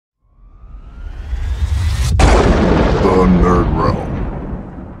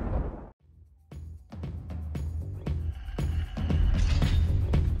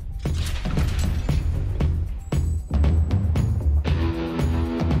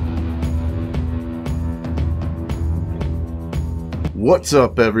What's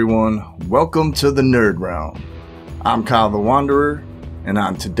up everyone, welcome to the Nerd Realm. I'm Kyle the Wanderer, and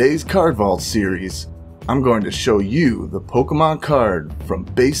on today's Card Vault series, I'm going to show you the Pokemon card from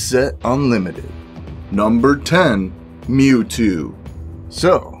Base Set Unlimited. Number 10, Mewtwo.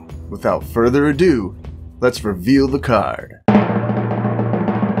 So, without further ado, let's reveal the card.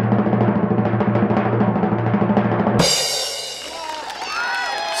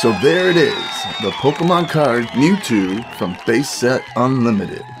 So there it is, the Pokemon card Mewtwo from Base Set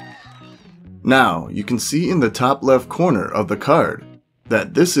Unlimited. Now, you can see in the top left corner of the card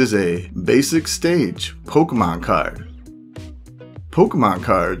that this is a basic stage Pokemon card. Pokemon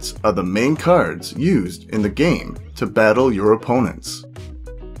cards are the main cards used in the game to battle your opponents.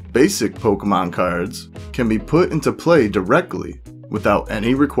 Basic Pokemon cards can be put into play directly without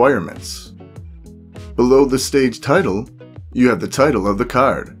any requirements. Below the stage title, you have the title of the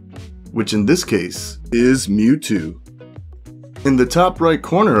card, which in this case is Mewtwo. In the top right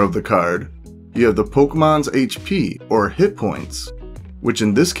corner of the card, you have the Pokemon's HP or hit points, which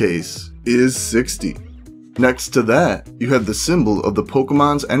in this case is 60. Next to that, you have the symbol of the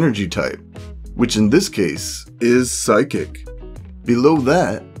Pokemon's energy type, which in this case is Psychic. Below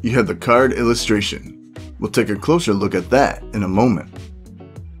that, you have the card illustration. We'll take a closer look at that in a moment.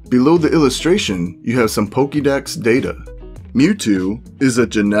 Below the illustration, you have some Pokédex data. Mewtwo is a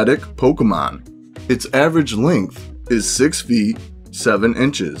genetic Pokemon. Its average length is 6 feet 7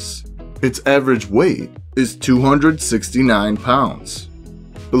 inches. Its average weight is 269 pounds.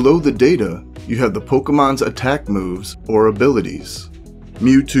 Below the data, you have the Pokemon's attack moves or abilities.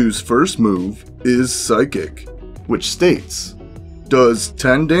 Mewtwo's first move is Psychic, which states, does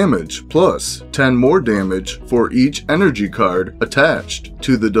 10 damage plus 10 more damage for each energy card attached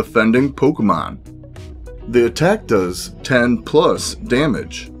to the defending Pokemon. The attack does 10 plus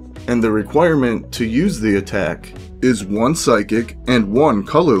damage, and the requirement to use the attack is 1 Psychic and 1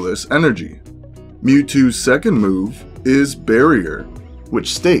 colorless energy. Mewtwo's second move is Barrier,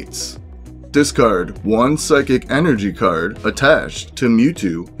 which states, discard 1 Psychic energy card attached to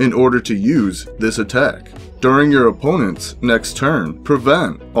Mewtwo in order to use this attack. During your opponent's next turn,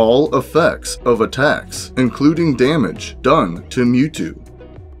 prevent all effects of attacks, including damage done to Mewtwo.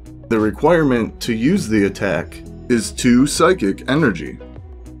 The requirement to use the attack is 2 Psychic energy.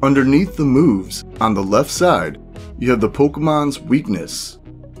 Underneath the moves, on the left side, you have the Pokemon's weakness,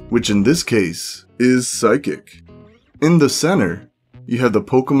 which in this case is Psychic. In the center, you have the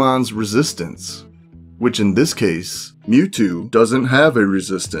Pokemon's resistance, which in this case, Mewtwo doesn't have a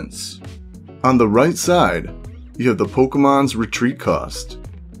resistance. On the right side, you have the Pokemon's retreat cost,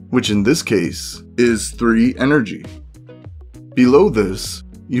 which in this case is 3 energy. Below this,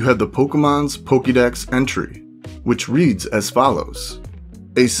 you have the Pokemon's Pokédex entry, which reads as follows.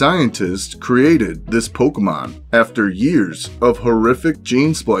 A scientist created this Pokemon after years of horrific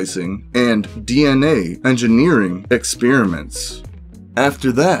gene splicing and DNA engineering experiments.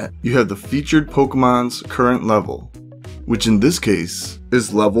 After that, you have the featured Pokemon's current level, which in this case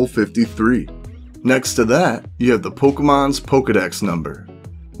is level 53. Next to that, you have the Pokemon's Pokédex number,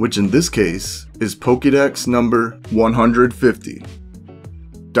 which in this case is Pokédex number 150.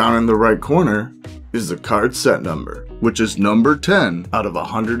 Down in the right corner is the card set number, which is number 10 out of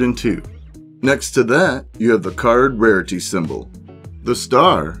 102. Next to that, you have the card rarity symbol. The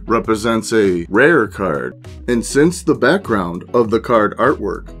star represents a rare card, and since the background of the card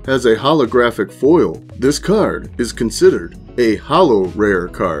artwork has a holographic foil, this card is considered a holo rare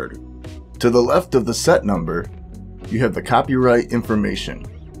card. To the left of the set number, you have the copyright information,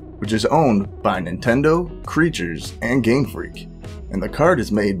 which is owned by Nintendo, Creatures, and Game Freak, and the card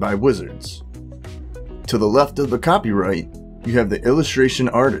is made by Wizards. To the left of the copyright, you have the illustration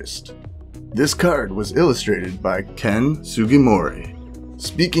artist. This card was illustrated by Ken Sugimori.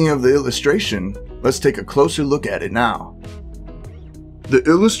 Speaking of the illustration, let's take a closer look at it now. The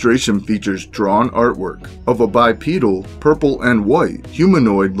illustration features drawn artwork of a bipedal purple and white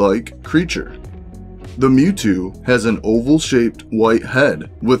humanoid-like creature. The Mewtwo has an oval-shaped white head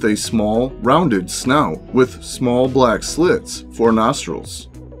with a small, rounded snout with small black slits for nostrils.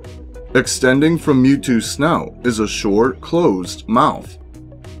 Extending from Mewtwo's snout is a short, closed mouth.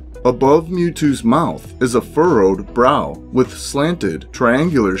 Above Mewtwo's mouth is a furrowed brow with slanted,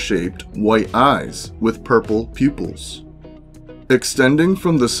 triangular-shaped white eyes with purple pupils. Extending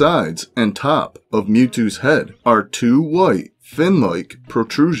from the sides and top of Mewtwo's head are 2 white, fin-like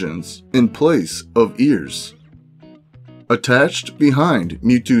protrusions in place of ears. Attached behind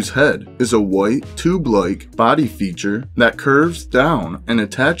Mewtwo's head is a white, tube-like body feature that curves down and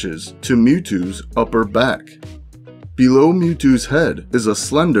attaches to Mewtwo's upper back. Below Mewtwo's head is a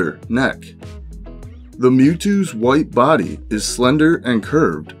slender neck. The Mewtwo's white body is slender and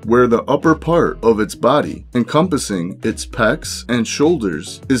curved, where the upper part of its body, encompassing its pecs and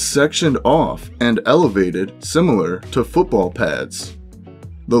shoulders, is sectioned off and elevated similar to football pads.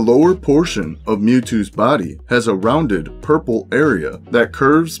 The lower portion of Mewtwo's body has a rounded purple area that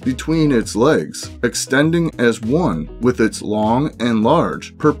curves between its legs, extending as one with its long and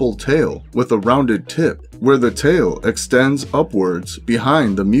large purple tail with a rounded tip, where the tail extends upwards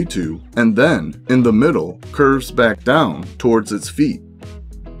behind the Mewtwo and then, in the middle, curves back down towards its feet.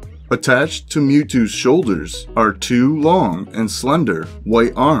 Attached to Mewtwo's shoulders are two long and slender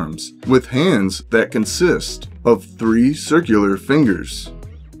white arms with hands that consist of 3 circular fingers.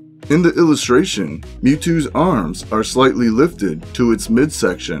 In the illustration, Mewtwo's arms are slightly lifted to its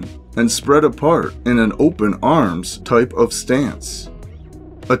midsection and spread apart in an open arms type of stance.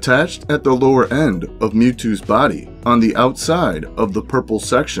 Attached at the lower end of Mewtwo's body, on the outside of the purple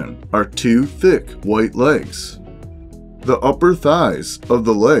section, are 2 thick white legs. The upper thighs of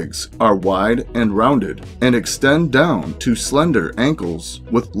the legs are wide and rounded and extend down to slender ankles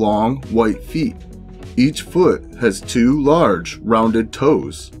with long white feet. Each foot has 2 large rounded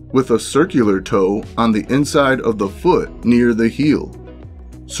toes, with a circular toe on the inside of the foot near the heel.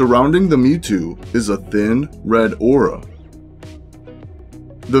 Surrounding the Mewtwo is a thin red aura.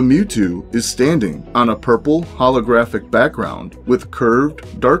 The Mewtwo is standing on a purple holographic background with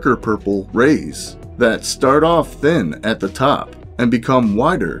curved darker purple rays that start off thin at the top and become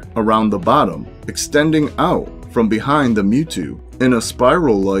wider around the bottom, extending out from behind the Mewtwo in a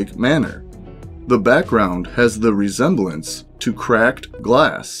spiral-like manner. The background has the resemblance to cracked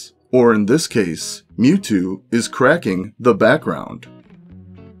glass, or in this case, Mewtwo is cracking the background.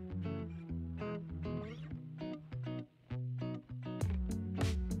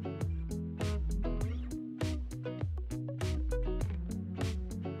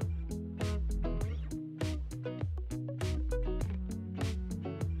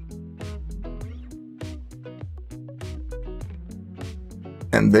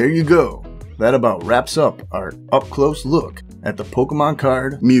 And there you go. That about wraps up our up-close look at the Pokemon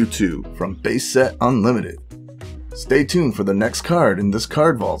card Mewtwo from Base Set Unlimited. Stay tuned for the next card in this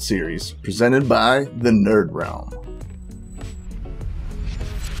Card Vault series, presented by the Nerd Realm.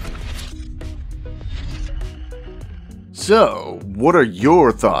 So, what are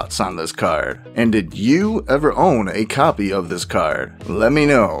your thoughts on this card? And did you ever own a copy of this card? Let me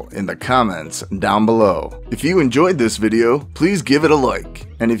know in the comments down below. If you enjoyed this video, please give it a like.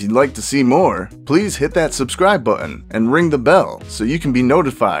 And if you'd like to see more, please hit that subscribe button and ring the bell so you can be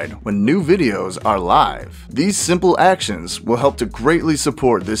notified when new videos are live. These simple actions will help to greatly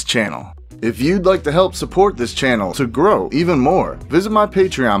support this channel. If you'd like to help support this channel to grow even more, visit my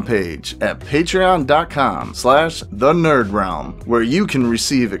Patreon page at patreon.com/thenerdrealm, where you can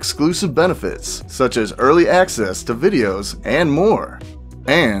receive exclusive benefits such as early access to videos and more.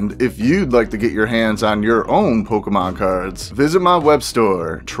 And if you'd like to get your hands on your own Pokemon cards, visit my web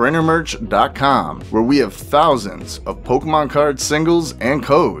store, trainermerch.com, where we have thousands of Pokemon card singles and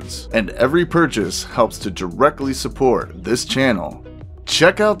codes, and every purchase helps to directly support this channel.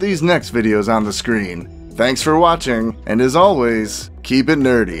 Check out these next videos on the screen. Thanks for watching, and as always, keep it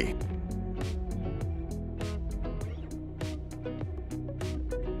nerdy.